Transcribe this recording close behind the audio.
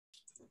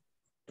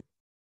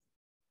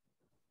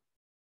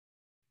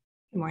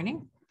Good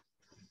morning.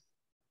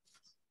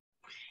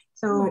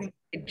 So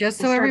just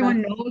so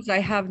everyone knows, I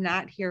have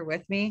Nat here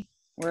with me.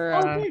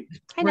 We're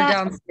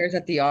downstairs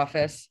at the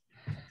office.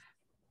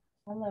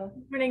 Hello.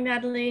 Good morning,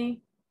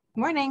 Natalie.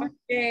 Morning.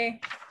 Okay.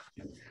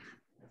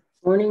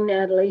 Morning,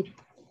 Natalie.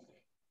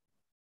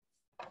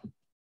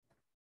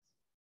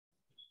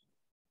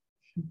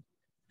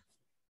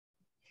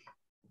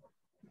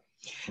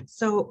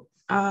 So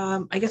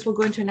I guess we'll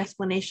go into an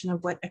explanation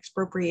of what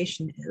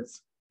expropriation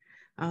is.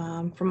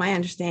 From my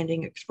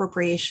understanding,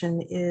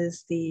 expropriation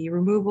is the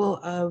removal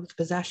of the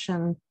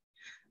possession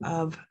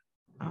of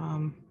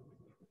an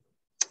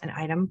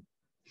item,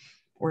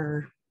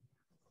 or,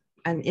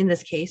 and in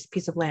this case,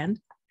 piece of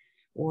land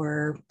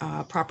or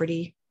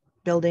property,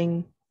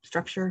 building,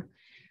 structure,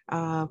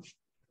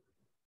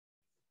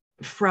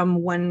 from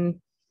one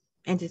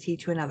entity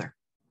to another.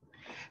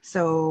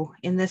 So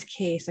in this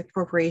case,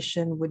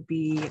 expropriation would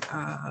be,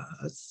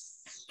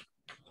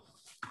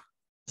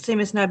 say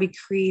Missanabie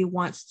Cree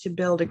wants to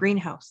build a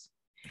greenhouse.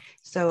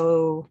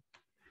 So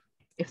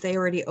if they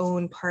already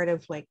own part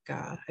of, like,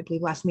 I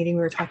believe last meeting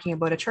we were talking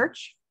about a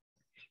church,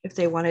 if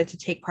they wanted to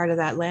take part of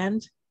that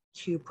land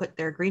to put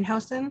their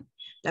greenhouse in,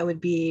 that would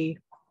be,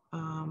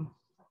 I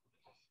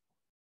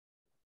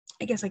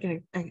guess, like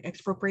an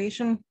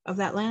expropriation of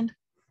that land,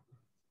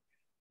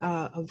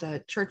 of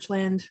the church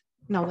land.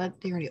 No,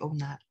 that they already own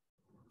that.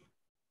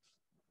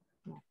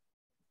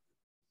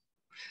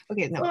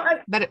 Okay, no,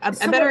 but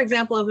a better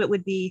example of it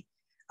would be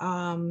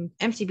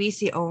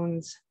MCBC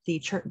owns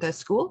the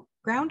school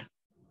ground,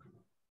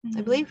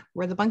 I believe,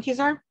 where the bunkies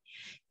are.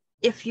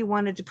 If you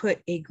wanted to put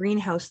a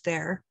greenhouse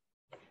there,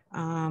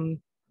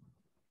 you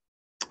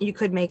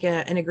could make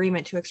an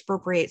agreement to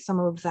expropriate some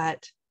of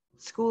that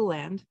school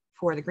land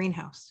for the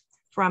greenhouse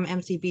from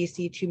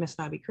MCBC to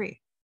Missanabie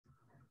Cree.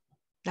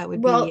 That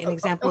would be an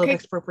example of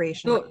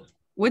expropriation. So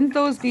wouldn't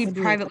those be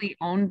privately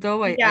owned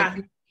though?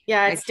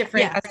 Yeah, it's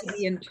different. It has to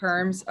be in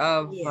terms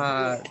of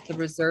the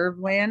reserve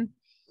land.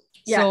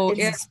 Yeah, so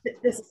it's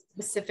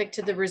specific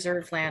to the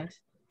reserve land.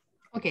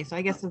 Okay, so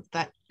I guess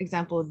that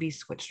example would be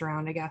switched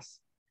around, I guess.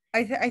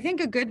 I think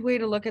a good way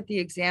to look at the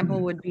example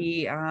would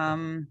be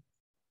there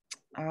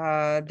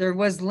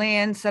was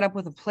land set up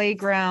with a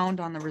playground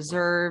on the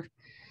reserve.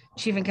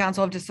 Chief and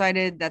council have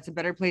decided that's a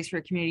better place for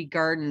a community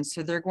garden.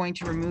 So they're going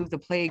to remove the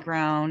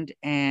playground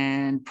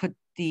and put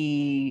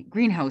the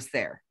greenhouse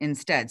there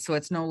instead. So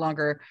it's no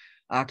longer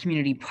a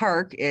community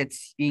park.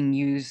 It's being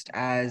used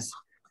as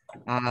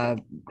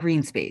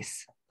green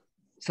space.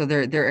 So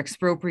they're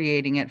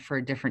expropriating it for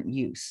a different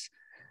use.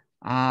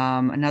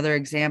 Another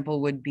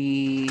example would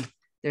be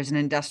there's an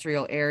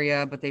industrial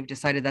area, but they've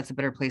decided that's a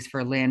better place for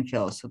a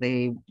landfill. So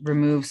they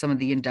remove some of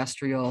the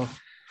industrial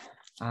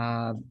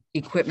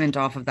equipment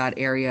off of that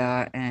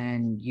area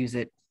and use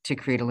it to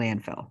create a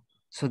landfill.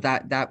 So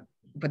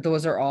but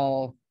those are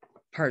all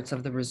parts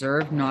of the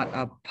reserve, not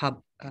a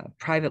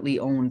privately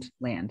owned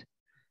land.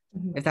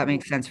 If that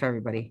makes sense for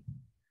everybody.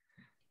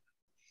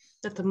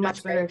 That's a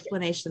much better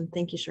explanation.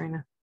 Thank you,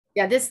 Sharina.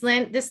 Yeah, this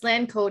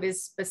land code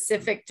is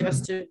specific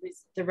just to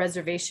the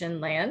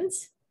reservation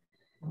lands.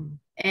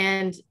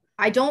 And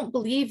I don't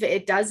believe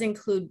it does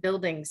include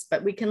buildings,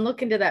 but we can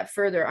look into that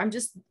further.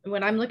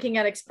 When I'm looking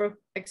at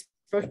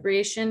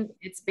expropriation,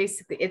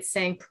 it's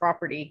saying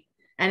property,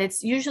 and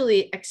it's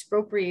usually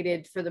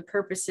expropriated for the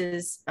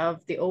purposes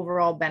of the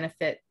overall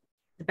benefit,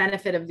 the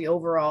benefit of the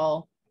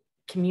overall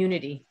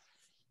community.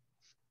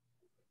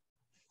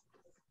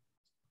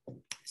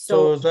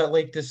 So is that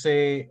like to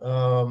say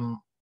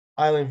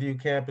Island View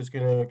Camp is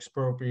going to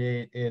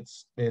expropriate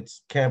its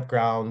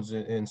campgrounds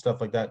and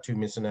stuff like that to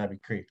Missanabie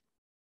Cree?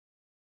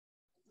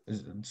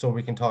 So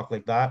we can talk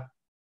like that?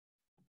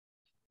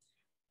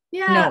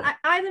 Yeah, no.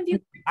 Island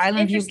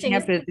View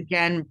Camp is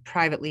again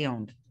privately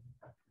owned.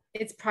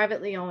 It's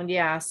privately owned,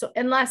 yeah. So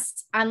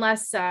unless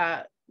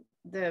the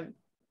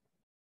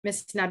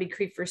Missanabie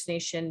Cree First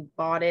Nation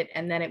bought it,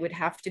 and then it would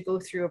have to go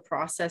through a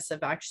process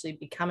of actually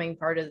becoming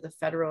part of the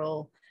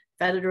federally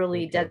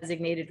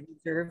designated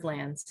reserve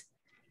lands.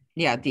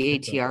 Yeah, the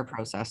ATR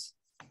process.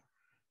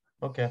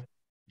 Okay.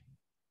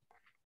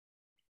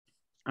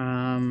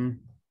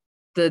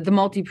 The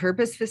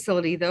multi-purpose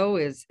facility though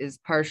is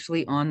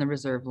partially on the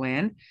reserve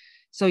land.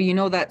 So you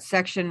know that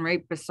section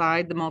right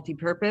beside the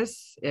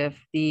multi-purpose, if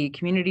the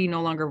community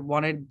no longer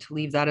wanted to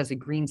leave that as a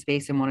green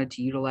space and wanted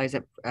to utilize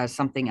it as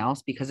something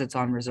else because it's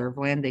on reserve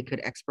land, they could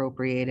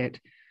expropriate it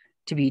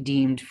to be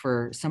deemed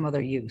for some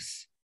other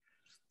use.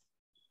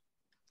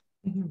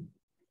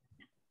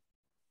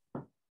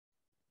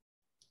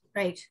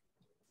 Right.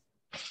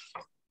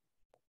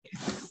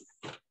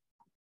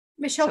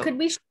 Michelle, could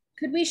we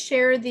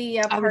share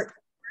the part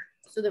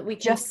so that we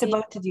can just see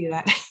about to do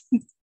that?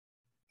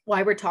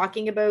 Why we're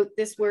talking about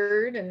this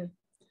word? And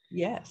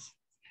yes.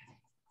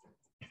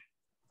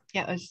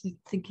 Yeah, I was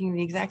thinking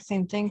the exact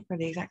same thing for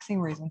the exact same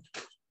reason.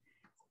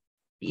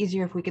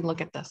 Easier if we could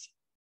look at this.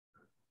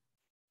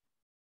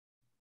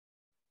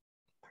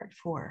 Part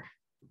 4.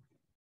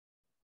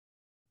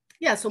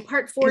 Yeah, so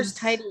part 4's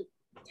title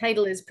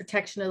is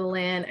protection of the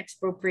land,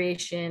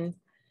 expropriation.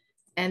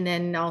 And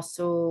then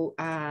also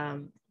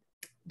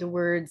the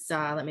words,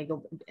 let me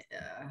go,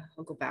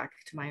 I'll go back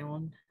to my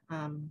own.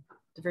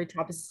 The very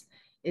top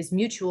is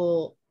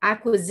mutual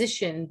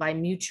acquisition by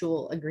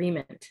mutual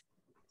agreement.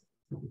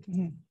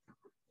 Mm-hmm.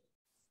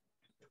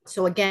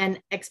 So again,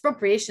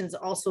 expropriation is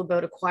also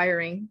about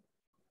acquiring,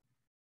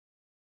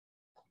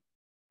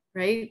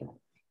 right?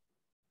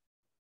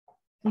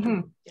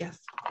 Mm-hmm. Yes.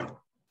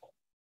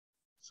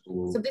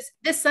 So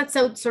this sets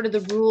out sort of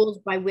the rules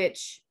by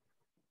which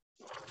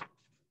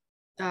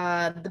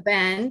the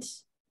band,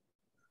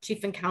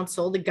 chief and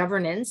council, the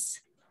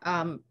governance,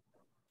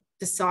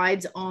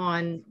 decides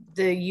on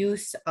the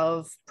use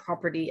of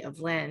property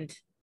of land.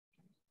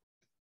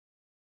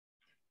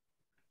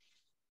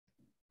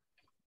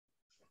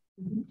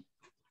 Mm-hmm.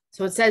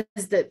 So it says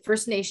that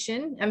First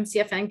Nation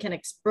MCFN can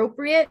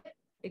expropriate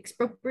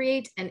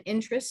an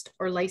interest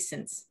or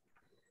license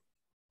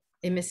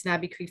in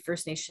Missanabie Cree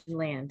First Nation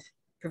land,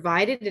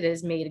 provided it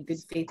has made a good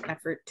faith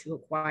effort to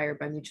acquire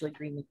by mutual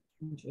agreement,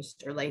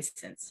 interest, or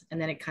license.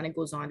 And then it kind of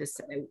goes on to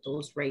set out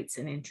those rights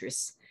and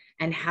interests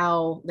and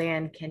how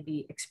land can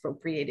be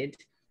expropriated.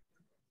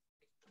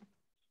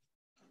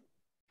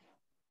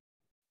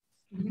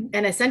 Mm-hmm.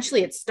 And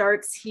essentially it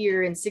starts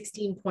here in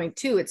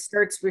 16.2, it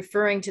starts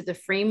referring to the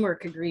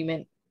framework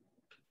agreement.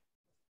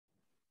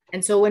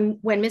 And so when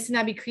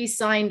Missanabie Cree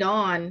signed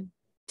on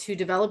to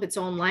develop its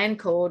own land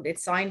code, it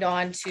signed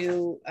on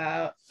to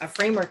a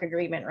framework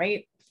agreement,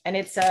 right? And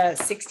it's a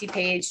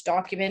 60-page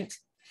document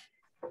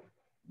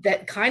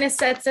that kind of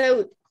sets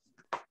out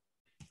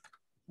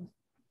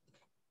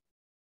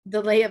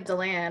the lay of the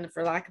land,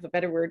 for lack of a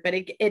better word, but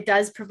it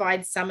does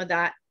provide some of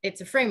that. It's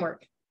a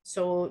framework.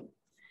 So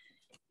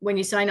when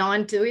you sign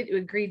on to it, you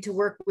agreed to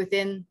work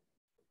within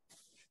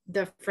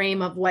the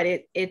frame of what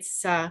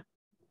it's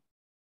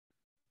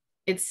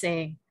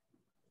saying.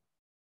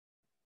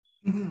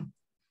 Mm-hmm.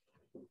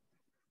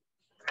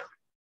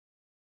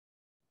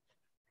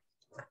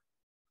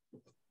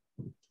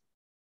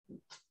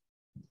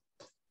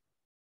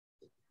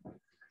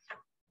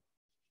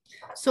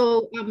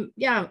 So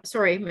yeah,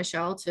 sorry,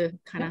 Michelle, to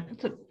kind of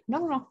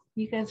no.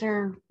 You guys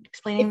are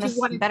explaining this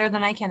better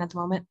than I can at the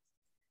moment.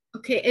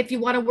 Okay, if you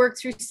want to work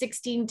through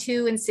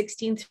 16.2 and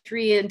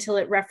 16.3 until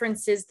it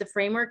references the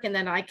framework, and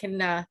then I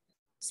can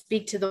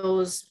speak to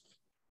those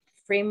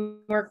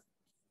framework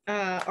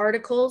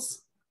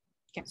articles,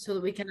 okay, so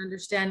that we can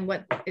understand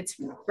what it's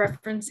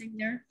referencing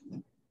there.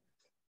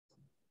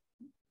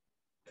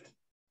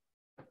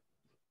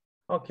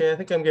 Okay, I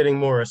think I'm getting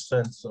more a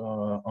sense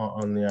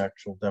on the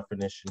actual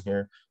definition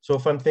here. So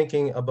if I'm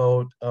thinking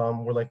about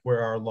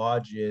where our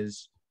lodge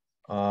is,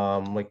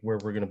 like where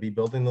we're going to be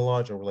building the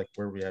lodge, or like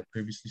where we had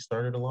previously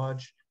started a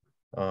lodge,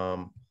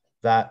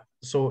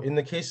 so in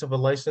the case of a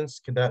license,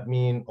 could that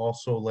mean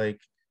also like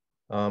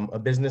a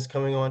business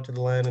coming onto the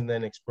land and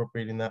then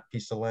expropriating that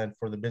piece of land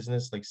for the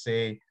business? Like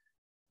say,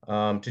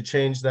 to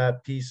change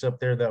that piece up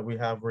there that we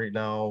have right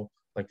now,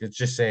 like it's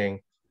just saying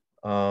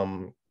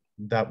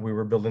that we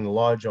were building the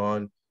lodge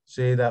on,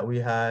 say that we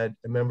had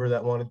a member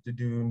that wanted to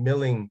do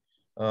milling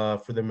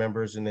for the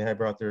members, and they had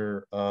brought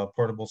their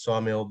portable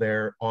sawmill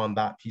there on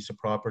that piece of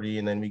property,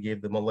 and then we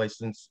gave them a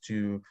license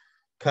to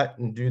cut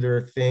and do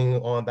their thing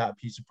on that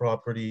piece of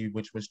property,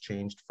 which was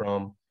changed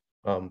from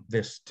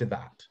this to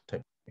that type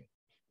of thing.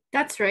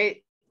 That's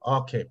right.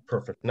 Okay,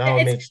 perfect. Now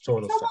it makes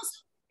total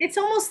sense. It's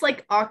almost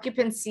like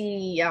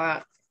occupancy.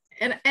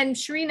 And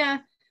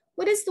Sharina,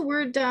 what is the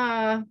word?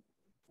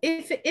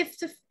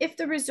 If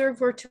the reserve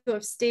were to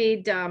have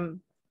stayed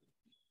an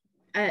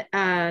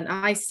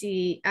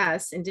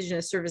ICS,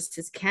 Indigenous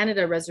Services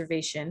Canada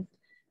reservation,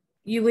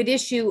 you would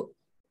issue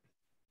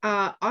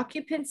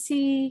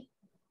occupancy.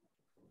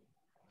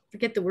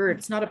 Forget the word.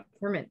 It's not a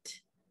permit.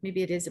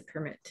 Maybe it is a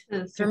permit.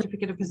 A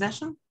certificate of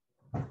possession.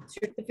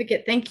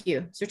 Certificate. Thank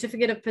you.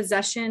 Certificate of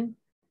possession.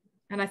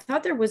 And I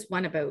thought there was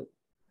one about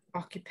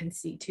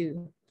occupancy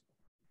too.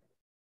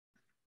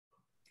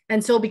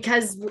 And so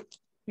because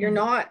you're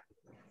not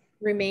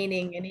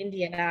remaining an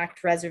Indian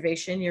Act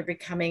reservation, you're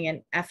becoming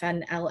an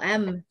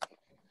FNLM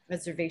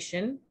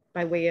reservation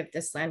by way of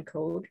this land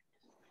code.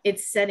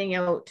 It's setting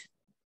out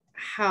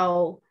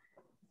how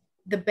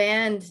the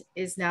band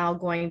is now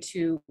going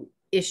to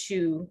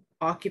issue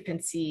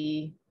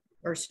occupancy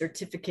or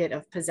certificate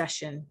of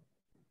possession.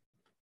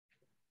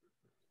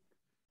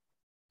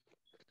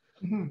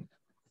 Mm-hmm.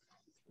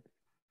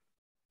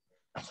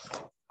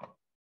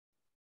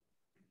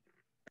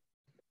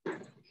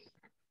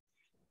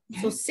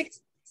 So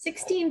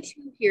 16.2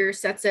 here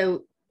sets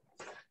out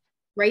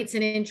rights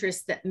and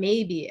interests that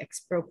may be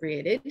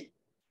expropriated.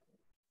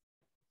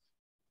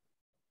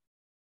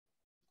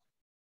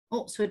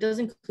 Oh, so it does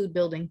include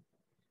building.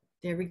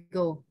 There we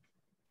go.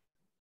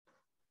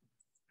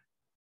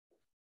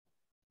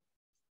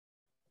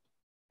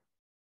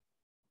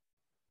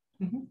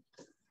 Mm-hmm.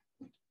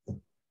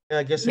 Yeah,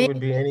 I guess it would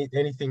be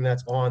anything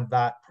that's on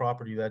that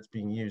property that's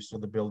being used. So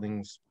the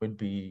buildings would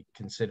be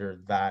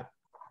considered that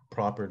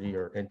property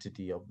or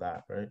entity of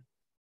that, right?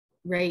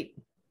 Right.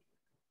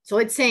 So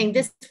it's saying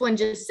this one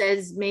just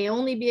says may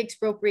only be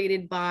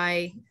expropriated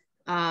by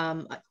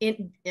in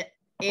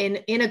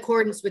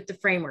accordance with the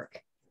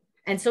framework.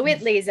 And so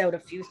it lays out a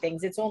few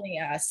things. It's only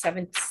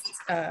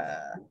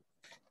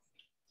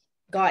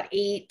got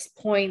 8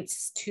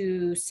 points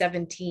to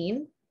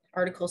 17,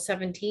 Article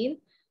 17,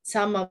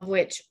 some of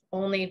which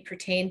only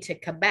pertain to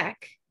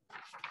Quebec.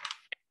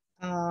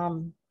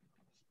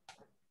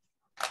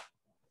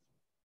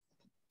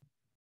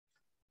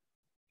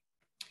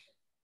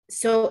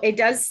 So it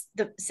does,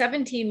 the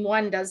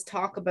 17.1 does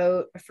talk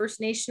about a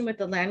First Nation with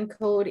the land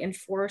code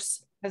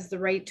enforce has the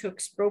right to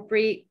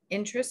expropriate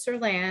interests or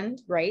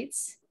land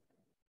rights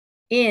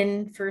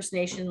in First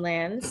Nation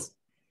lands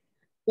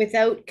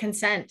without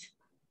consent,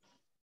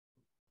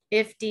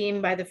 if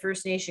deemed by the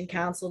First Nation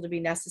Council to be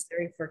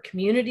necessary for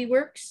community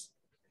works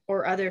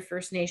or other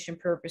First Nation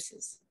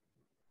purposes.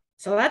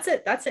 So that's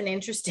it. That's an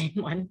interesting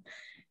one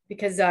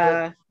because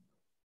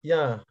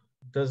yeah,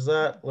 does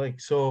that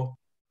like, so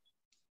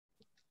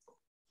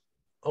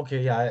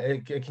okay, yeah,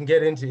 it can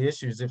get into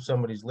issues if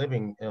somebody's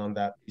living on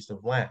that piece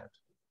of land,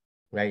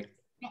 right?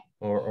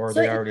 Or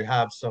so they already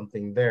have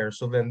something there.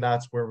 So then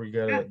that's where we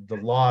get the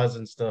laws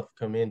and stuff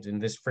come in,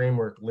 and this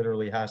framework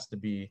literally has to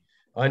be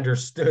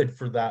understood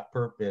for that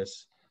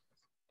purpose.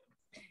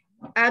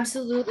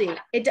 Absolutely.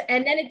 And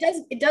then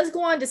it does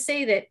go on to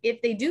say that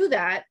if they do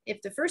that,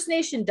 if the First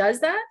Nation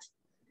does that,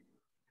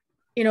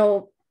 you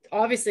know,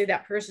 obviously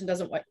that person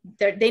doesn't want,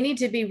 they need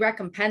to be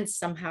recompensed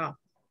somehow.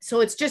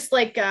 So it's just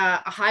like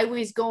a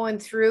highway's going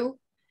through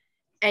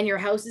and your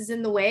house is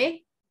in the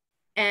way,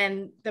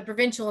 and the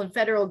provincial and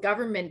federal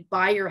government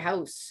buy your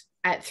house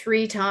at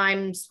 3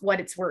 times what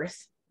it's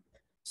worth,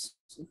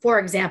 for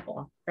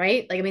example,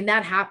 right? Like, I mean,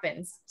 that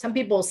happens. Some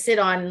people sit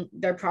on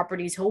their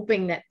properties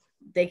hoping that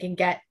they can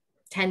get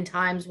 10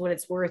 times what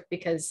it's worth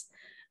because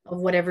of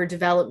whatever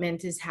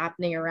development is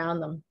happening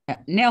around them.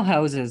 Nail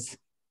houses.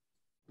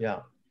 Yeah.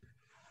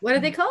 What are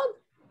they called?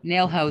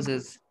 Nail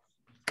houses.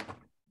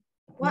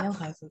 What? Nail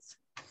houses.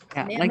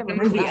 Yeah, Nail like the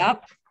houses. movie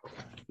Up.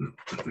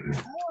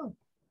 Oh.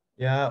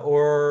 Yeah,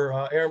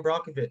 or Aaron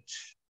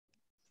Brockovich.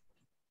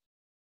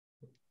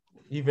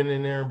 Even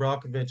in Aaron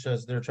Brockovich,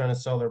 as they're trying to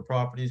sell their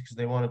properties because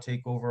they want to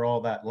take over all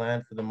that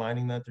land for the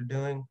mining that they're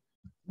doing.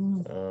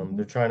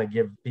 They're trying to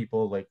give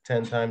people like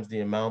 10 times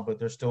the amount, but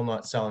they're still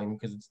not selling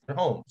because it's their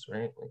homes,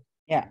 right?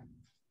 Yeah.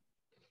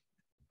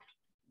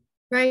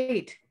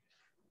 Right.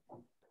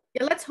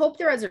 Yeah, let's hope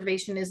the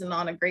reservation isn't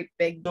on a great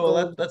big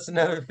So that's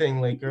another thing.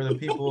 Like, are the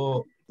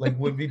people like,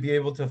 would we be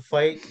able to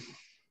fight,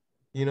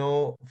 you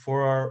know,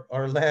 for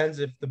our lands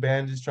if the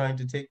band is trying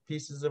to take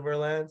pieces of our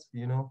lands,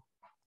 you know?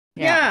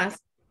 Yeah.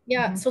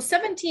 So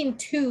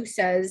 17.2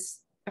 says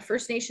a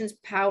First Nations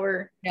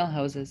power Nail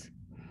houses.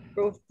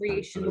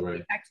 appropriation will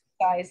be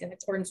exercised in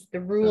accordance with the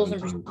rules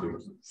and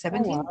procedures.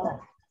 17. Oh, wow.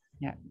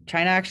 Yeah,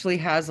 China actually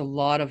has a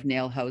lot of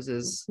nail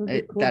houses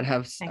that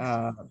have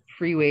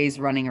freeways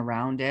running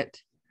around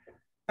it.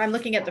 I'm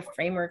looking at the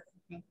framework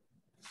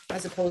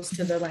as opposed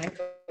to the land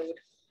code.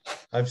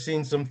 I've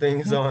seen some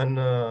things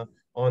on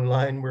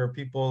online where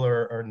people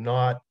are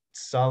not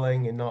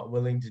selling and not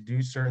willing to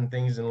do certain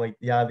things, and like,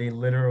 yeah, they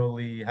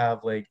literally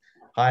have like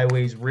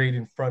highways right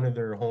in front of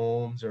their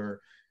homes or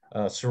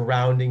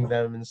surrounding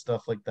them and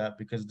stuff like that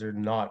because they're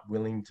not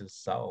willing to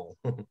sell.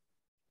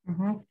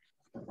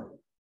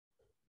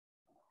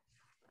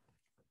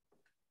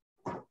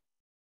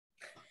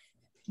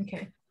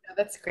 Okay. Yeah,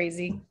 that's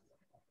crazy.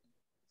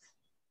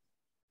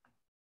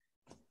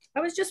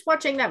 I was just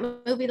watching that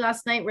movie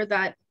last night where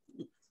that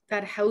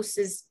house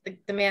is,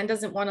 the man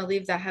doesn't want to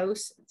leave the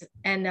house,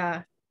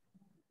 and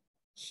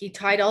he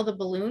tied all the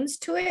balloons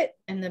to it,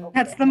 and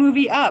That's the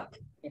movie Up.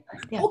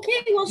 Yeah.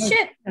 Okay, well,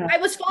 shit, I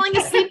was falling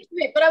asleep to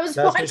it, but I was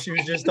That's what she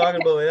was just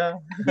talking about. Yeah.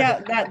 Yeah,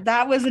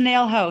 that was a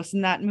nail house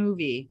in that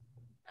movie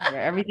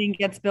where everything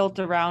gets built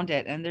around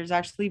it. And there's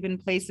actually been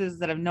places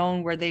that have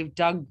known where they've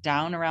dug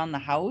down around the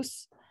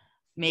house,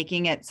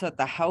 making it so that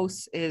the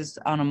house is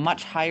on a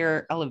much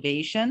higher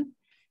elevation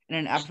in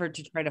an effort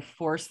to try to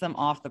force them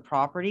off the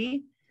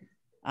property.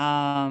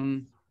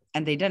 And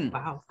they didn't.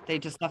 Wow. They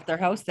just left their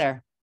house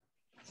there.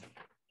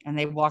 And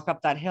they walk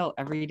up that hill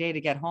every day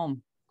to get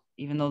home,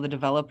 even though the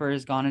developer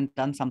has gone and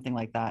done something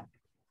like that.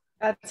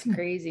 That's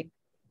crazy.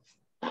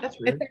 That's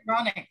weird. It's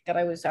ironic that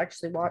I was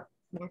actually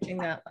watching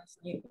that last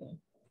night.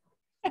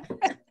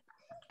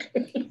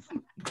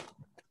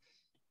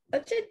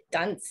 Such a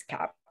dunce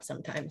cap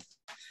sometimes.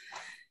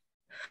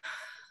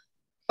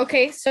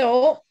 Okay,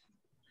 so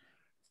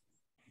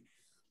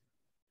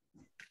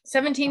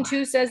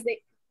 17.2 says that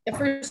the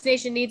First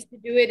Nation needs to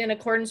do it in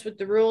accordance with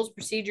the rules,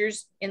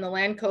 procedures in the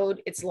land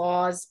code, its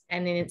laws,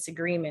 and in its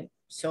agreement.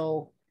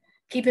 So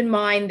keep in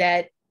mind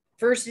that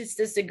first it's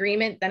this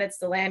agreement, then it's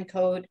the land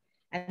code,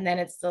 and then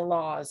it's the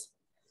laws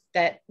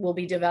that will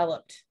be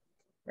developed,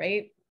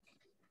 right?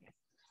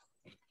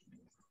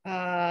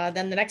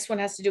 Then the next one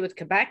has to do with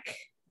Quebec.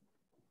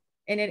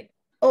 And in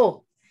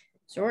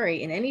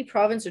any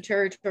province or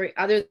territory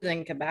other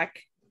than Quebec,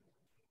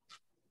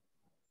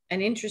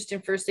 an interest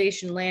in First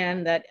Nation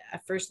land that a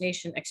First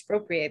Nation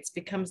expropriates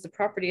becomes the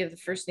property of the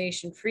First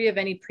Nation, free of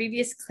any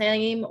previous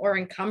claim or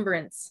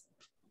encumbrance.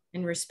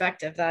 in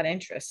respect of that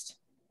interest.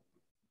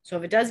 So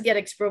if it does get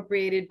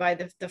expropriated by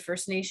the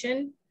First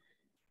Nation,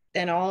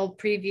 then all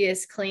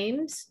previous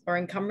claims or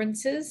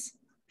encumbrances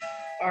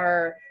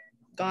are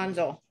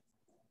gonzo.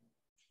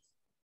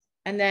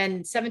 And then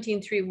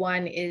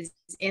 1731 is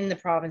in the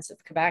province of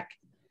Quebec.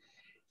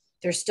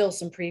 There's still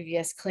some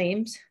previous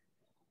claims.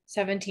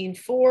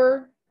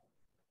 17.4,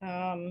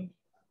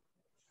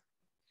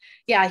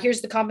 yeah,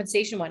 here's the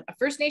compensation one. A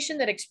First Nation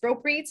that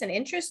expropriates an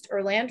interest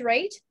or land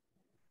right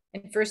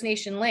in First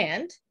Nation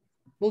land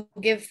will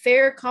give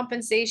fair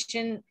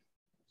compensation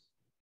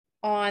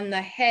on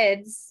the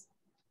heads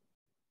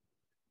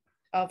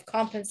of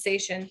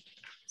compensation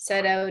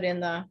set out in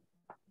the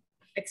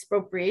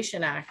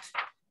Expropriation Act.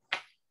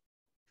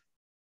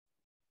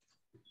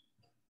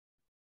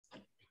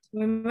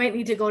 We might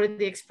need to go to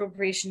the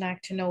Expropriation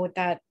Act to know what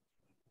that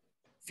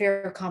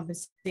fair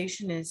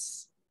compensation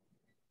is,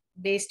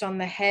 based on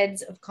the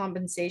heads of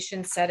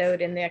compensation set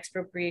out in the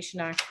Expropriation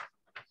Act.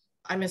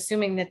 I'm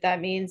assuming that that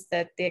means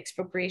that the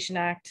Expropriation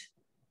Act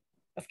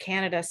of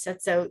Canada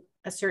sets out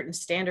a certain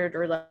standard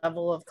or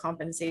level of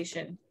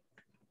compensation.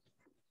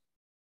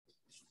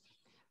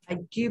 I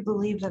do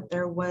believe that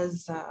there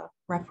was a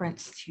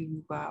reference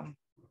to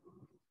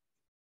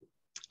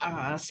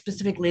a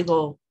specific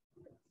legal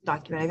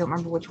document. I don't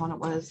remember which one it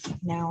was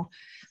now,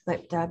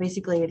 but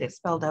basically it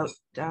spelled out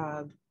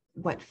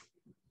what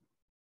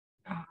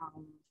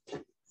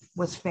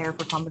was fair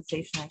for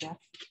compensation, I guess.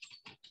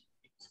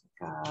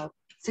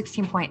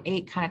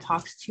 16.8 kind of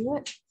talks to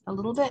it a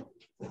little bit.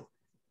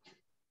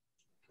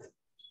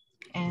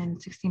 And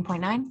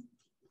 16.9.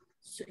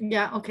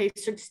 Yeah, okay,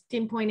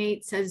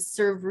 16.8 says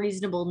serve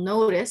reasonable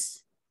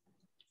notice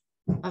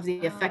of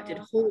the affected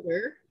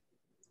holder.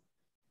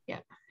 Yeah,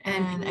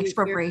 and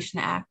Expropriation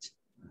Act.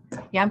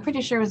 Yeah, I'm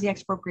pretty sure it was the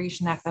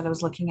Expropriation Act that I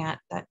was looking at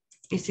that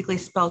basically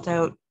spelled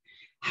out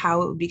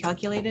how it would be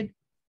calculated.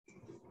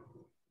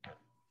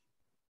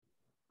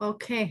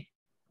 Okay.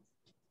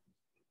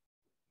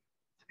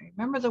 I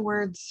remember the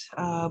words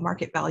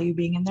market value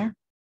being in there.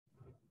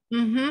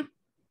 Mm-hmm.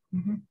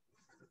 Mm-hmm.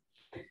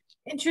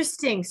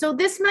 Interesting. So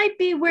this might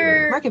be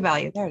where market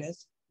value, there it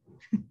is.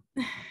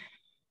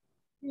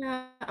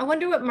 Yeah, I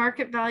wonder what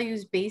market value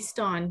is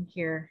based on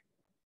here.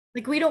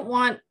 Like, we don't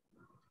want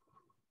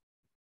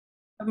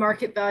a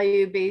market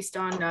value based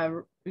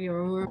on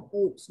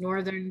remote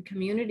northern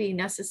community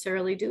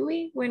necessarily, do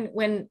we?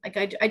 When like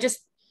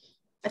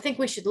I think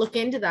we should look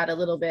into that a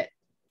little bit.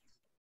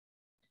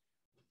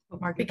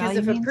 What market because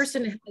value if means? A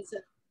person has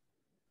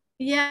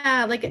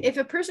yeah, like if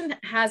a person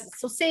has,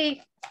 so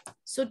say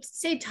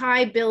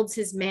Ty builds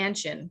his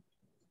mansion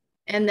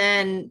and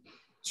then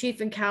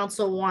Chief and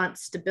Council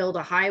wants to build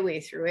a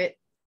highway through it.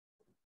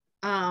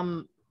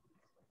 And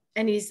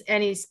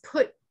he's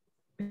put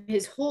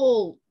his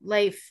whole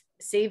life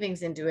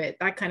savings into it,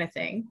 that kind of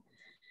thing.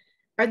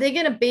 Are they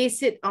going to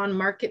base it on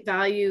market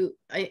value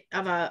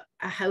of a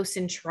house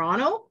in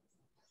Toronto,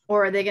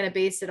 or are they going to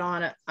base it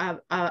on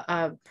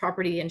a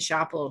property in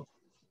Chapleau?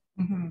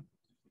 Mm-hmm.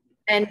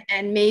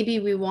 And maybe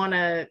we want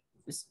to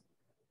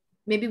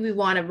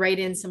write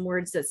in some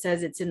words that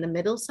says it's in the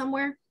middle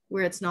somewhere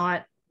where it's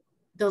not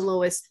the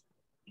lowest.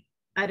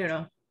 I don't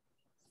know.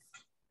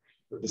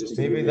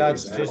 Maybe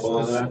that's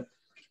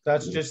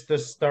just the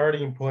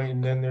starting point,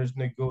 and then there's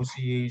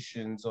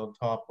negotiations on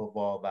top of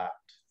all that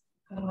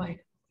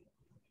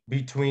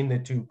between the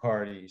two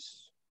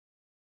parties.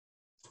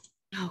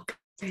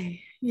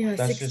 Okay. Yeah,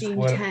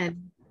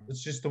 1610.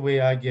 It's just the way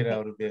I get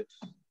out of it.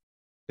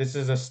 This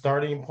is a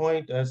starting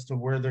point as to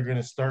where they're going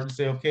to start and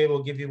say, okay,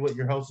 we'll give you what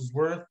your house is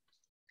worth.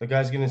 The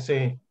guy's going to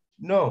say,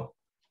 no.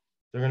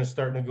 They're going to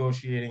start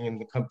negotiating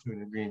and come to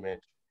an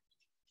agreement.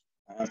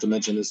 I have to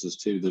mention this is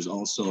too. There's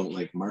also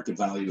like market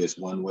value is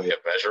one way of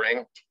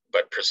measuring,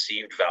 but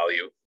perceived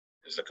value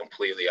is a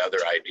completely other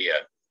idea.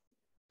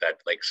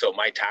 That like, so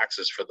my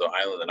taxes for the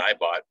island that I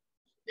bought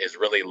is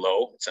really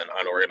low. It's an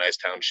unorganized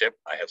township.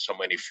 I have so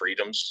many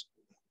freedoms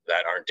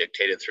that aren't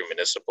dictated through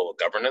municipal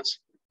governance.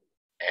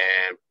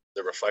 And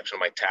the reflection of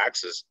my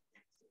taxes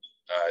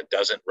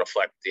doesn't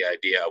reflect the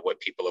idea of what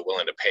people are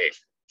willing to pay.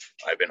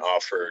 I've been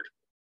offered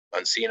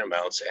unseen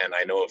amounts, and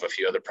I know of a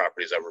few other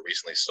properties that were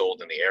recently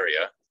sold in the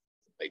area,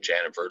 like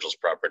Jan and Virgil's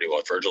property.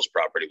 Well, Virgil's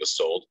property was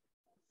sold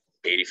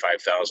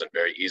 $85,000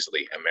 very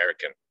easily,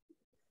 American,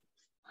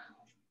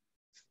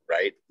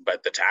 right?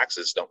 But the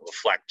taxes don't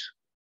reflect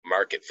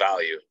market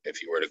value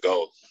if you were to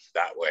go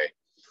that way.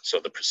 So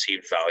the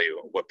perceived value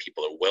of what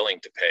people are willing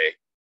to pay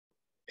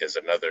is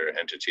another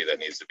entity that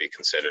needs to be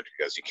considered,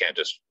 because you can't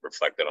just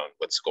reflect it on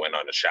what's going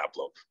on in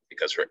Chapleau,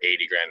 because for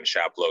 80 grand in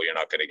Chapleau, you're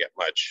not going to get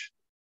much.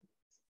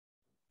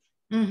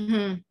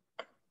 Mm-hmm.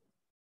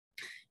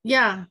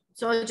 Yeah.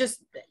 So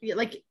just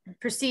like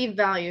perceived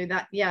value,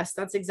 that, yes,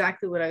 that's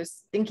exactly what I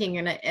was thinking.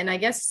 And I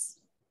guess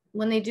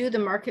when they do the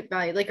market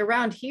value, like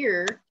around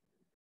here,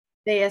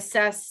 they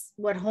assess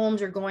what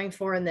homes are going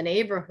for in the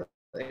neighborhood.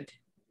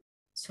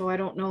 So I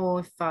don't know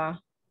if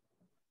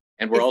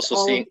and we're also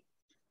seeing,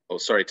 oh,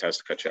 sorry, Tess,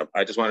 to cut you up.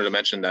 I just wanted to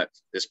mention that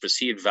this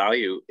perceived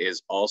value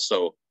is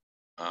also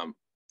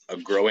a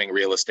growing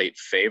real estate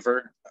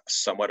favor,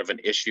 somewhat of an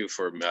issue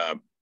for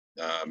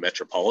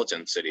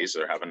metropolitan cities.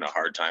 They're having a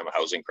hard time, a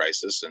housing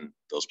crisis, and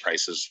those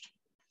prices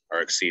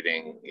are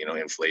exceeding, you know,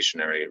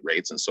 inflationary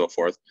rates and so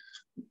forth.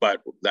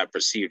 But that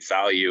perceived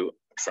value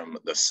from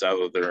the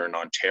Southern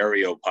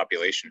Ontario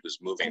population who's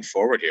moving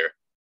forward here,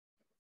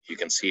 you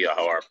can see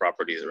how our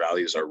property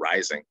values are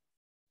rising.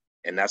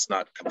 And that's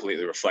not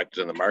completely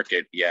reflected in the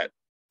market yet.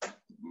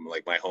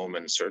 Like my home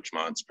in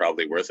Searchmont's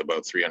probably worth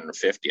about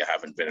 350. I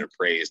haven't been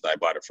appraised. I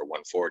bought it for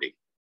 140.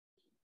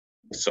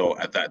 So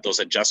at that, those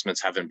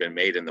adjustments haven't been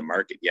made in the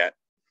market yet.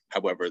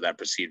 However, that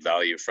perceived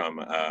value from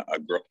a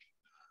growth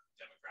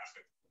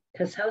demographic.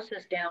 Because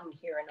houses down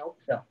here in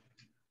Oakville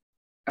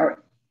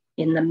are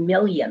in the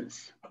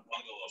millions.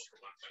 Bungalows for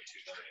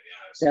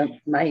 1.2 million,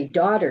 yeah. My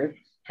daughter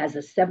has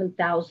a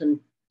 7,000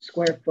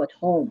 square foot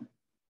home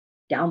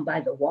down by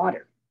the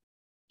water.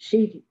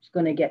 She's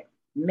going to get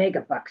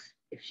mega bucks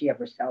if she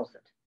ever sells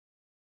it.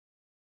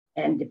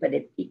 But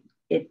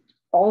it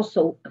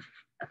also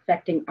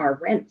affecting our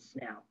rents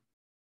now.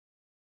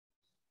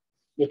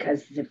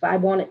 Because if I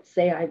want it,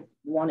 say I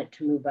wanted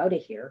to move out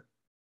of here,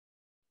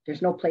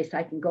 there's no place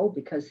I can go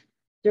because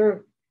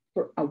they're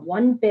for a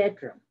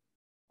 1-bedroom,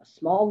 a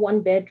small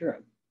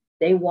 1-bedroom,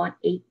 they want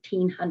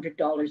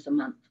 $1,800 a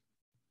month.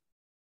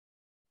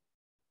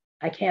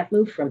 I can't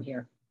move from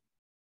here.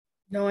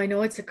 No, I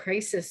know it's a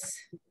crisis.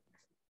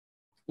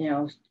 You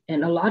know,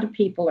 and a lot of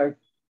people are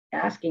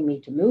asking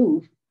me to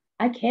move.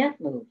 I can't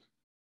move.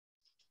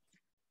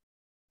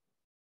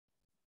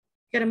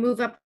 Got to move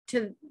up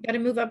to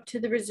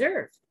the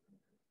reserve.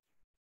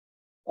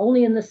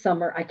 Only in the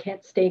summer. I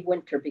can't stay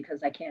winter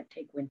because I can't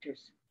take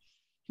winters.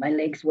 My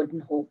legs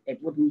wouldn't hold. It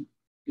wouldn't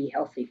be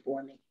healthy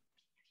for me.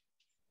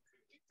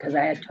 Because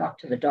I had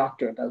talked to the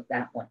doctor about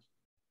that one.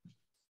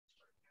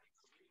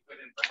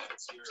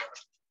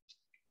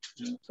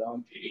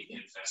 So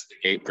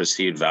investigate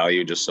perceived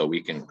value just so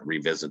we can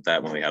revisit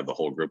that when we have the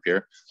whole group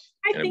here.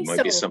 And it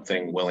might be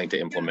something willing to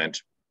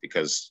implement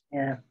because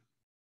I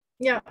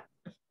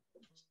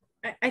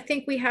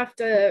think we have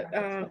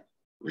to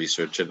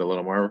research it a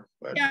little more.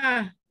 But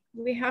yeah,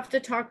 we have to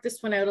talk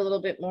this one out a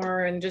little bit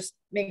more and just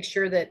make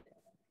sure that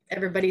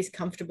everybody's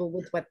comfortable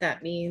with what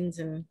that means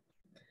and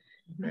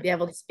be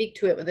able to speak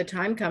to it when the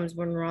time comes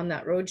when we're on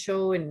that road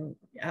show and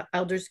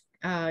elders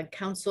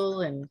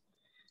council and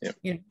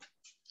you know.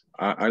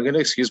 I'm going to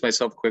excuse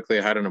myself quickly.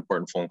 I had an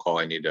important phone call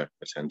I need to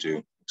attend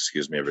to.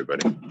 Excuse me,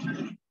 everybody.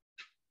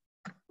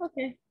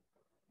 Okay.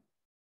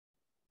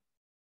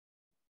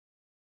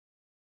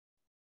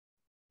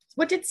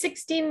 What did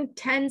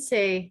 1610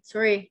 say?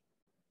 Sorry.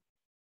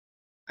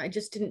 We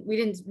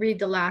didn't read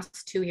the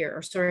last two here,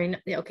 or sorry.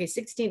 Okay,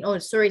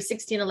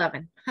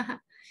 1611.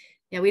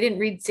 Yeah, we didn't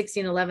read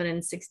 1611 and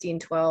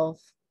 1612.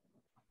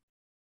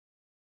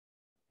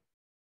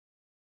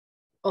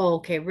 Oh,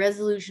 okay,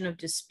 resolution of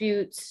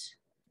disputes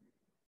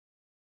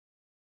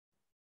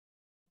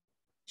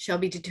shall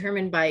be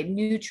determined by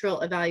neutral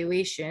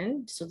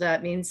evaluation. So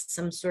that means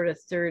some sort of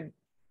third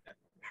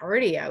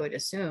party, I would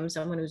assume,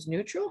 someone who's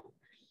neutral,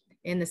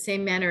 in the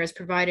same manner as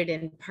provided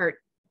in Part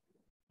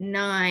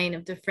 9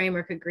 of the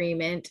framework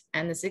agreement,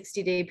 and the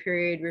 60-day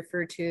period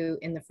referred to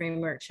in the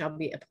framework shall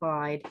be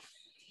applied.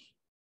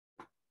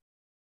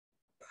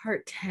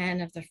 Part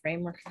 10 of the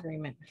framework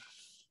agreement.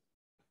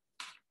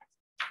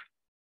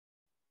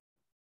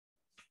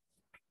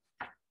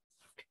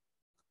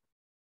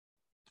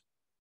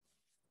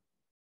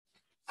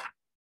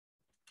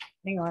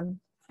 Hang on,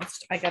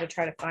 I got to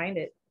try to find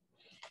it.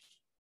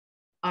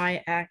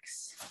 IX.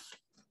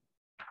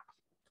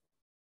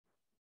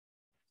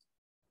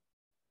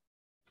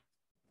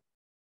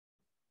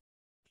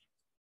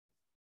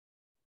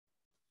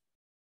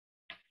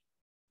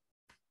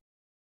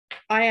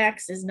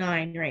 IX is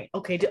 9, right?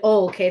 Okay.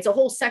 Oh, okay. It's a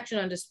whole section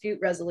on dispute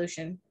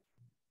resolution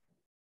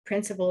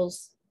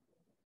principles.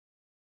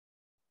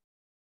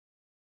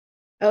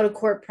 Out of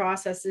court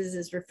processes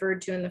is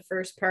referred to in the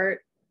first part.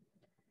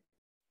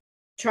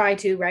 Try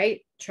to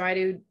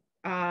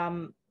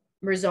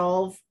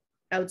resolve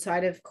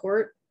outside of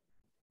court.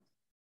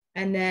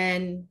 And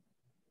then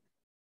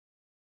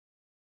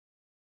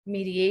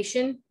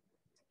mediation.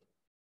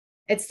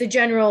 It's the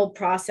general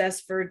process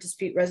for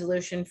dispute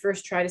resolution.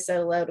 First, try to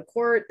settle out of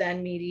court,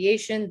 then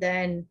mediation,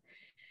 then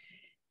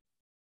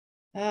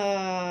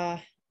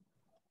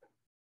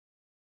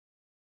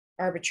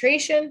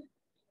arbitration.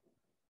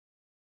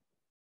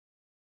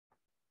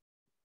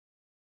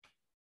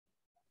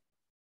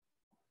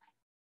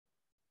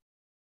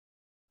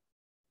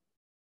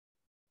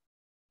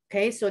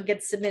 Okay, so it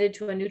gets submitted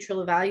to a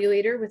neutral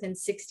evaluator within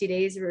 60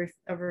 days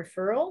of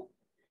referral.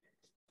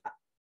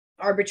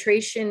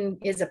 Arbitration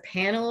is a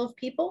panel of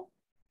people.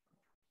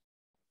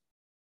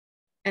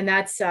 And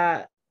that's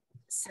set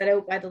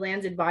out by the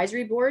Lands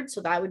Advisory Board. So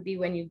that would be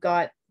when you've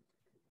got,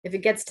 if it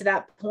gets to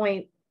that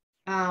point,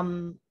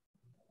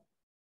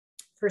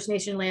 First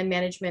Nation Land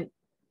Management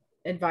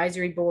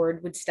Advisory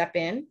Board would step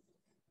in.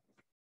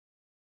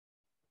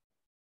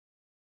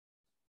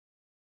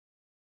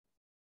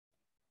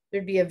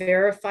 There'd be a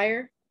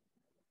verifier.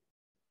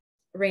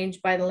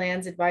 arranged by the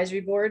Lands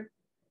Advisory Board,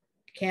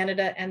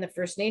 Canada, and the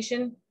First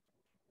Nation.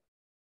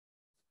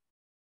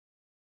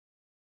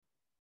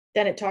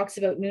 Then it talks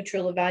about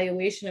neutral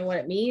evaluation and what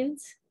it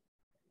means.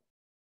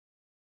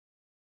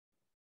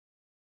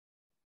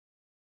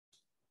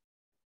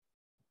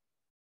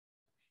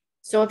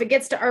 So if it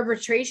gets to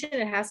arbitration,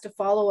 it has to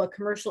follow a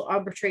commercial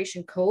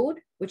arbitration code,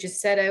 which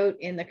is set out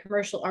in the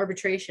Commercial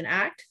Arbitration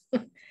Act.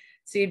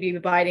 So you'd be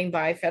abiding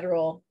by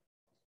federal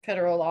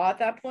law at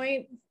that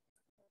point.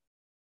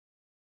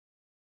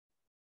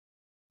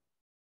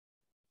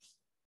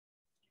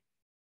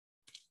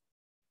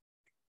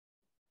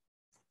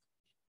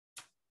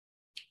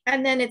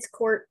 And then it's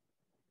court.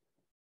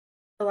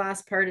 The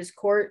last part is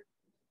court,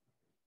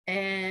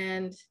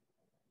 and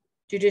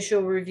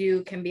judicial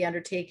review can be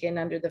undertaken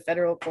under the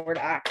Federal Court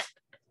Act.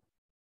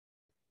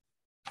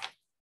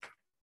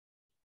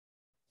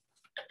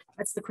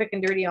 That's the quick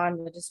and dirty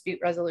on the dispute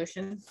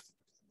resolution.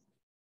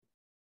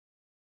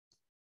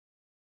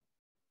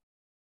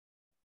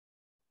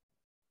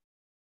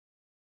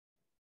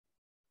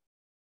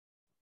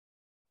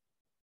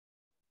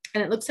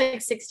 And it looks like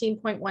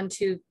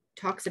 16.12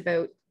 talks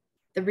about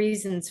the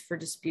reasons for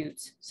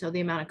disputes. So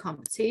the amount of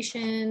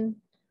compensation.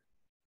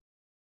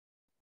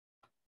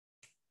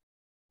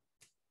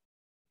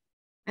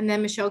 And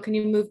then Michelle, can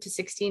you move to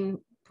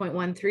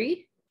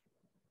 16.13?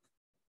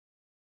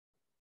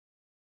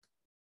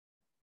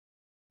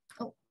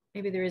 Oh,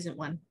 maybe there isn't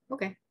one.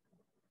 Okay.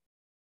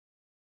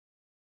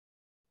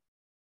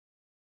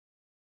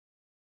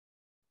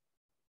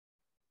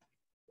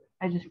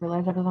 I just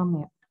realized I was on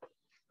mute.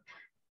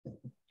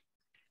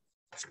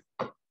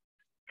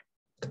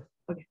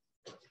 Okay.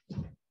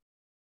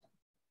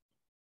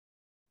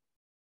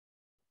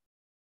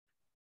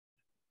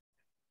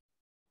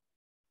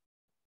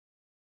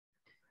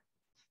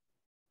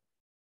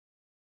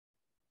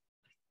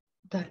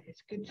 That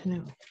is good to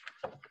know.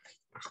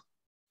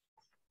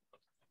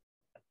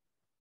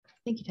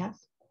 Thank you,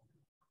 Tess.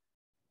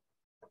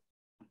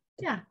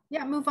 Yeah,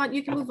 move on.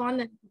 You can move on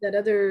to that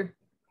other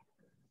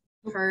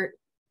part,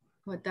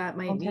 what that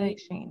might Content mean.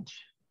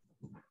 exchange.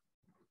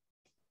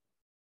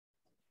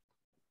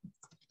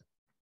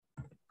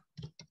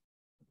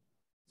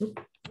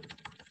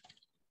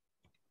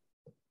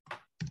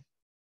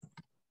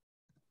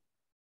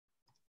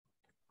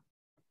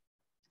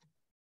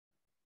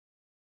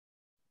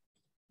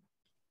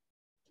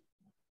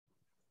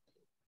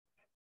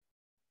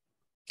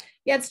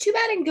 Yeah, it's too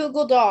bad in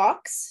Google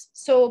Docs.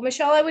 So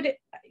Michelle,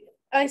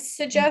 I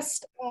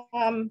suggest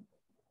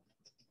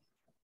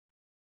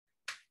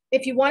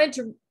if you wanted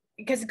to,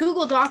 because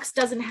Google Docs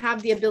doesn't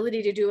have the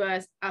ability to do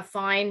a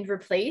find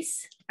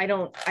replace.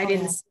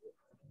 didn't.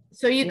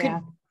 So you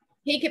could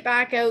take it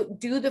back out,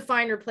 do the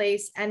find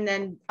replace, and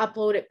then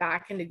upload it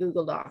back into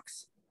Google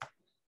Docs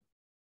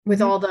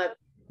with all the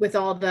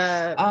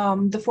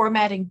the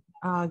formatting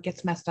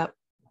gets messed up.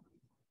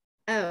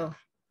 Oh.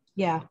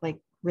 Yeah, like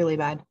really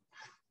bad.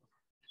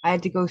 I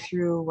had to go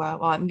through,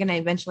 well, I'm going to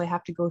eventually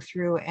have to go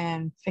through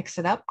and fix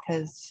it up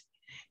because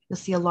you'll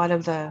see a lot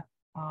of the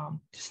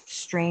just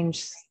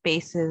strange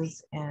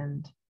spaces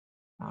and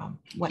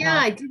whatnot. Yeah,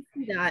 I did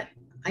see that.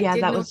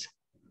 That was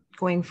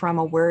going from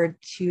a Word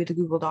to the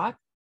Google Doc.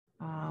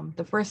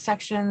 The first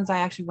sections I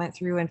actually went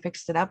through and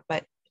fixed it up,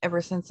 but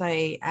ever since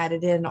I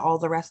added in all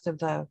the rest of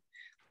the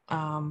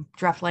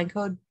draft line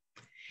code,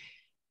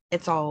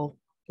 it's all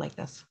like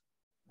this.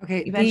 Okay,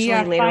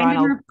 eventually later on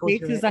I'll go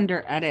through is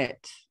under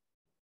edit.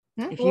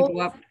 If you go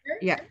up,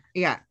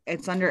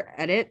 it's under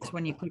edit.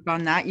 When you click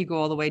on that, you go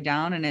all the way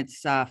down and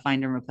it's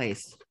find and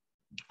replace.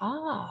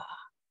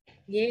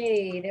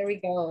 Yay, there we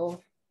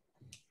go.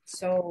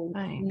 So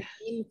Fine.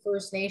 name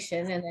First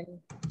Nation and then,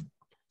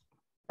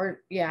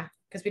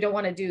 because we don't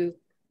want to do,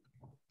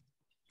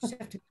 just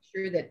have to make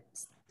sure that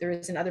there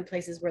isn't other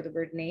places where the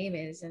word name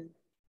is. And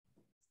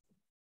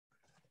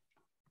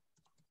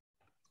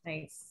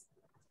nice.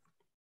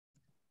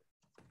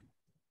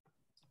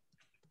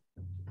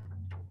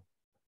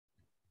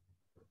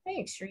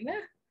 Thanks, Sharina.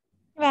 You're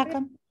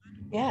welcome.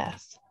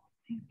 Yes,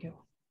 thank you.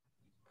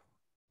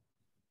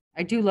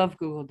 I do love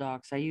Google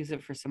Docs. I use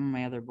it for some of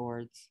my other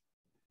boards.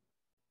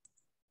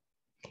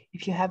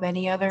 If you have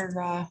any other,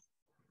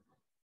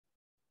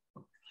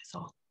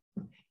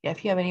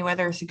 if you have any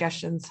other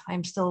suggestions,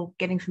 I'm still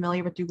getting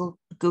familiar with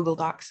Google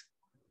Docs.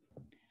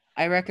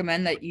 I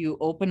recommend that you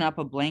open up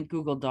a blank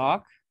Google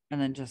Doc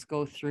and then just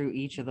go through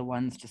each of the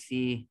ones to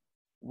see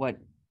what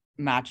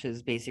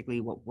matches basically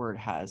what Word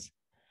has.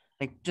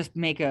 Like just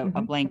make a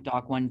blank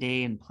doc one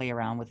day and play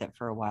around with it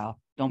for a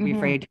while. Don't be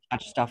afraid to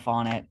touch stuff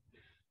on it.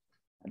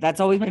 That's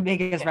always my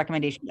biggest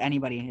recommendation to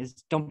anybody is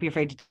don't be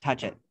afraid to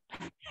touch it.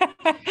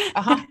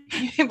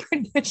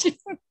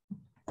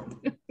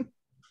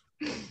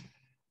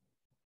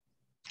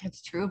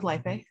 It's true of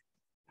life, eh?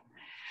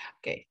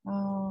 Okay.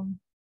 Where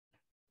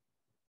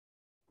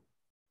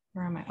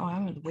am I? Oh,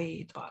 I'm at the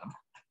way at the bottom.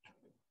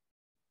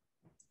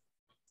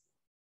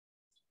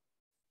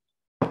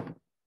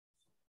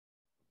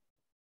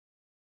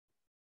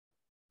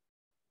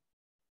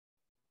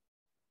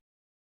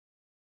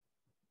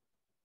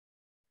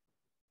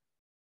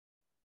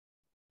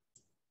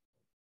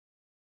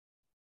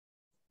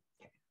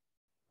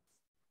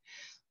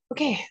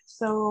 Okay,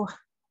 so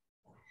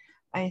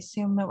I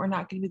assume that we're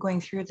not going to be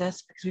going through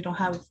this because we don't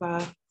have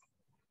a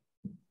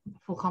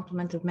full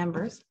complement of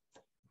members.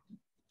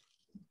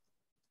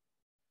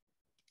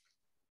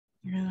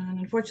 And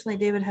unfortunately,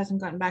 David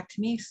hasn't gotten back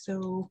to me,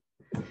 so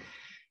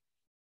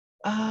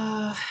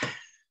we're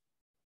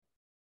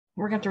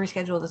going to have to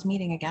reschedule this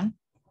meeting again.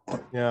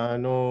 Yeah,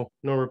 no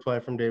reply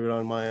from David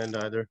on my end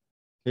either.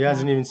 He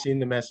hasn't even seen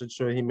the message,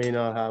 so he may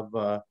not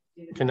have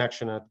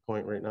connection at the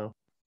point right now.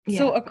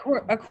 So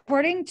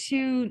according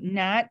to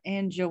Nat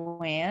and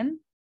Joanne,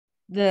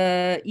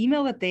 the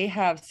email that they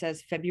have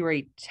says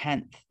February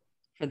 10th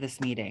for this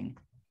meeting.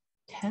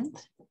 10th?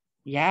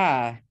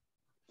 Yeah.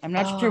 I'm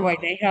not sure why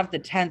they have the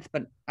 10th,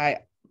 but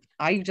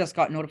I just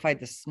got notified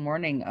this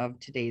morning of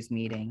today's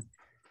meeting.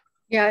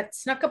 Yeah, it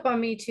snuck up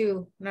on me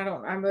too. And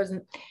I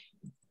wasn't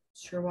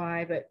sure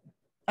why, but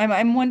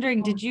I'm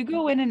wondering, did you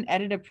go in and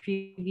edit a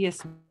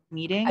previous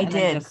meeting? I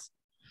did.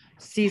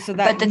 See, so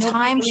that but the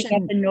time really should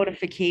got the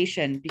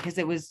notification because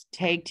it was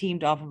tag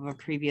teamed off of a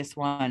previous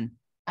one.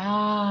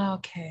 Ah,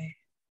 okay.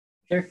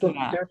 They're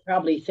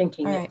probably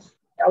thinking it's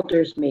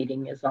elders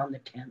meeting is on the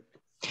 10th.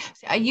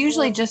 See, I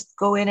usually just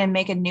go in and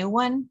make a new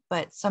one,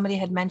 but somebody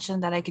had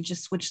mentioned that I could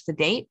just switch the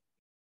date.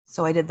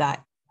 So I did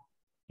that.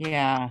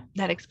 Yeah.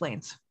 That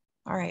explains.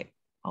 All right.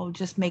 I'll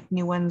just make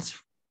new ones.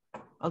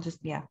 I'll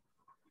just, go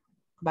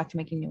back to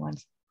making new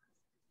ones.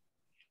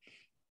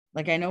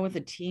 Like I know with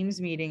a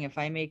Teams meeting, if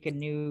I make a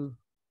new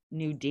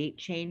date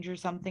change or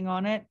something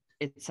on it,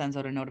 it sends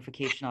out a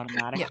notification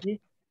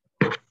automatically.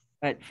 Yeah.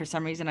 But for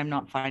some reason, I'm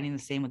not finding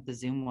the same with the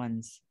Zoom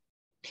ones.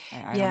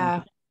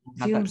 I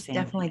don't Zoom's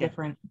definitely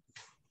different.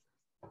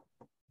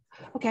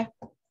 Okay.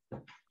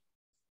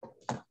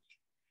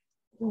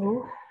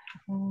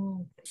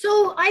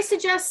 So I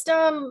suggest,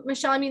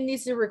 Michelle, I mean,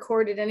 these are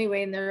recorded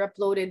anyway and they're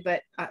uploaded,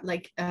 but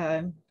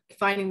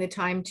finding the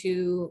time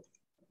to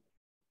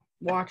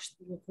watch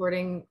the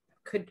recording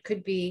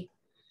could be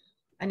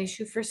an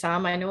issue for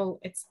some. I know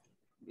it's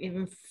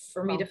even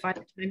for me to find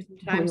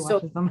time sometimes.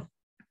 So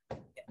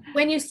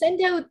when you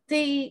send out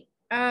the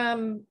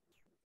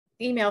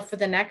email for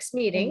the next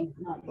meeting,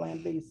 not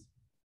land-based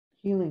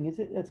healing, is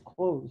it? It's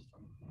closed.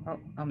 Oh,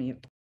 I'll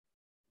mute.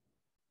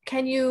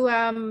 Can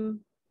you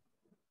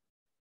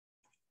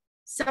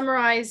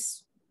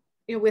summarize,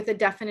 with a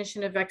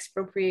definition of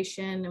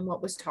expropriation and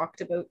what was talked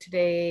about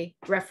today,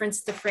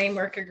 reference the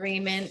framework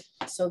agreement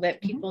so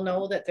that people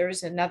know that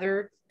there's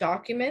another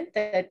document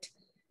that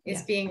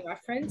is being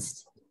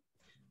referenced.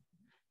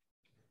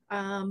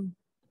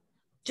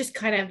 Just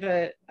kind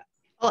of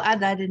I'll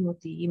add that in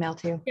with the email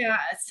too. Yeah,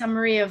 a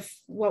summary of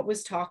what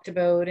was talked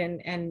about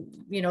and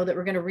that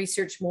we're going to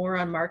research more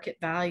on market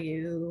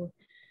value,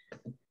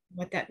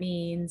 what that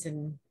means,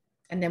 and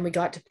then we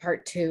got to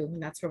part 2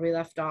 and that's where we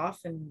left off,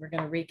 and we're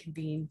going to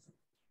reconvene.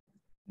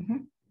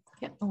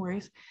 Yeah, no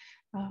worries.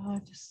 I'll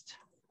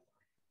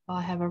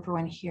have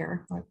everyone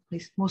here, or at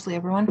least mostly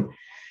everyone.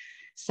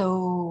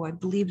 So I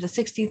believe the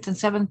 16th and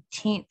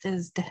 17th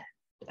is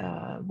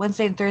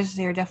Wednesday and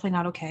Thursday are definitely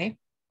not okay.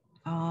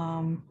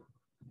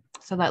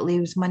 So that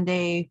leaves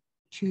Monday,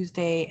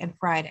 Tuesday, and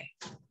Friday.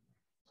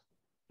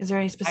 Is there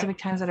any specific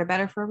times that are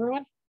better for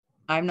everyone?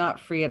 I'm not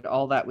free at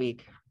all that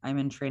week. I'm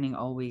in training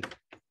all week.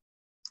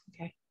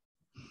 Okay.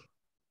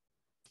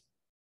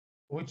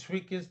 Which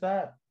week is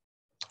that?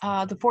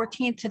 The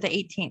 14th to the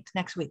 18th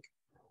next week.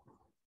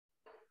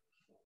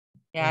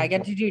 Yeah, I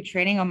get to do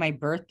training on my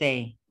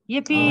birthday.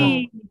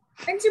 Yippee!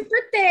 When's your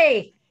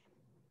birthday?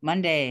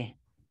 Monday.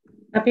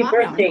 Happy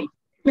birthday.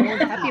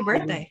 Happy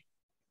birthday.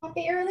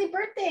 Happy early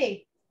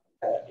birthday.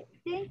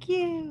 Thank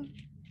you.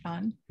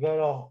 Fun.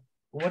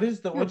 What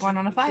is the? You're born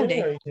on a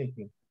 5-day. Are you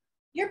taking?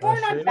 You're born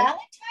on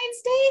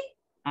Valentine's Day?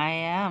 I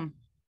am.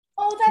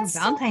 Oh, that's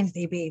Valentine's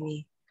Day,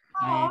 baby.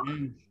 I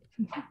am.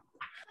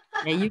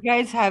 Yeah, you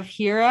guys have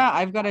Hira.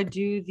 I've got to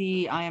do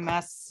the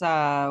IMS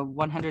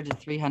 100 to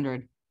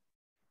 300.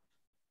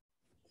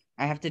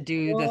 I have to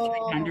do the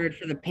 300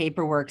 for the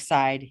paperwork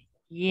side.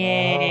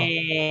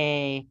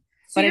 Yay.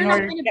 So but in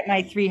order to get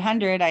my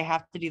 300, I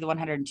have to do the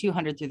 100 and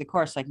 200 through the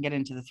course so I can get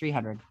into the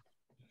 300.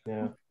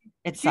 Yeah.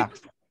 It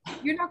sucks.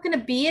 You're not going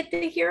to be at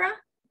the Hira?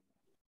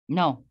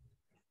 No.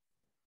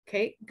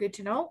 Okay, good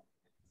to know.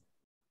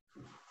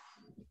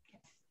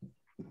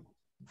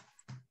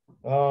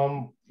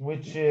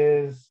 Which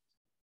is,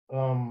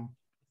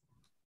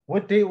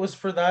 what date was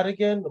for that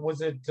again?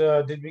 Was it,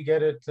 did we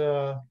get it,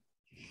 a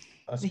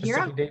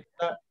specific date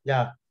for that?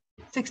 Yeah.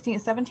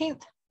 16th,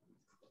 17th.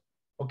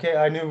 Okay,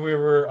 I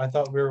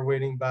thought we were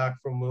waiting back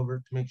from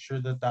Wilbert to make sure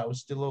that that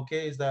was still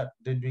okay.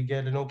 Did we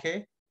get an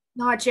okay?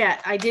 Not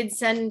yet. I did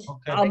send.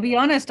 Okay. I'll be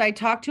honest. I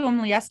talked to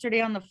him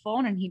yesterday on the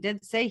phone and he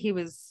did say he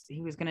was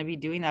going to be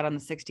doing that on the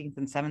 16th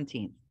and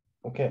 17th.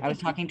 Okay. I was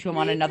talking to him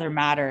on another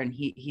matter and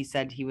he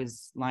said he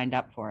was lined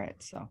up for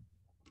it. So.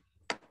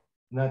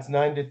 And that's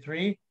 9 to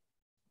 3.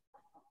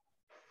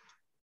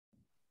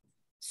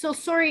 So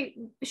sorry,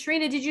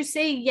 Sharina, did you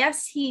say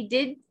yes, he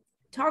did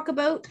talk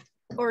about,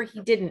 or he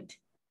didn't?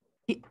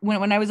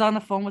 When I was on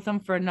the phone with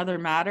him for another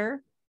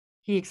matter,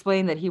 He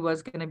explained that he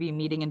was going to be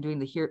meeting and doing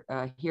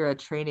the HERA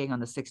training on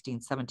the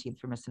 16th, 17th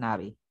for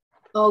Missanabie.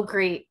 Oh,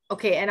 great.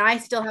 Okay. And I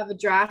still have a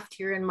draft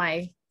here in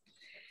my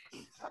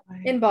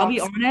inbox. I'll be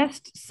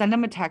honest, send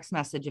him a text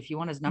message. If you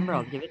want his number,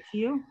 I'll give it to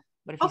you.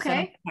 But if you send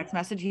him a text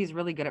message, he's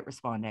really good at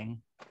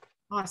responding.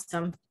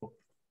 Awesome.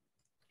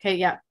 Okay.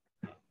 Yeah.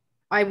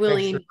 I will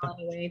Thanks, email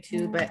anyway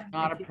too, but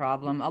Not a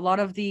problem. A lot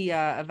of the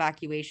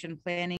evacuation planning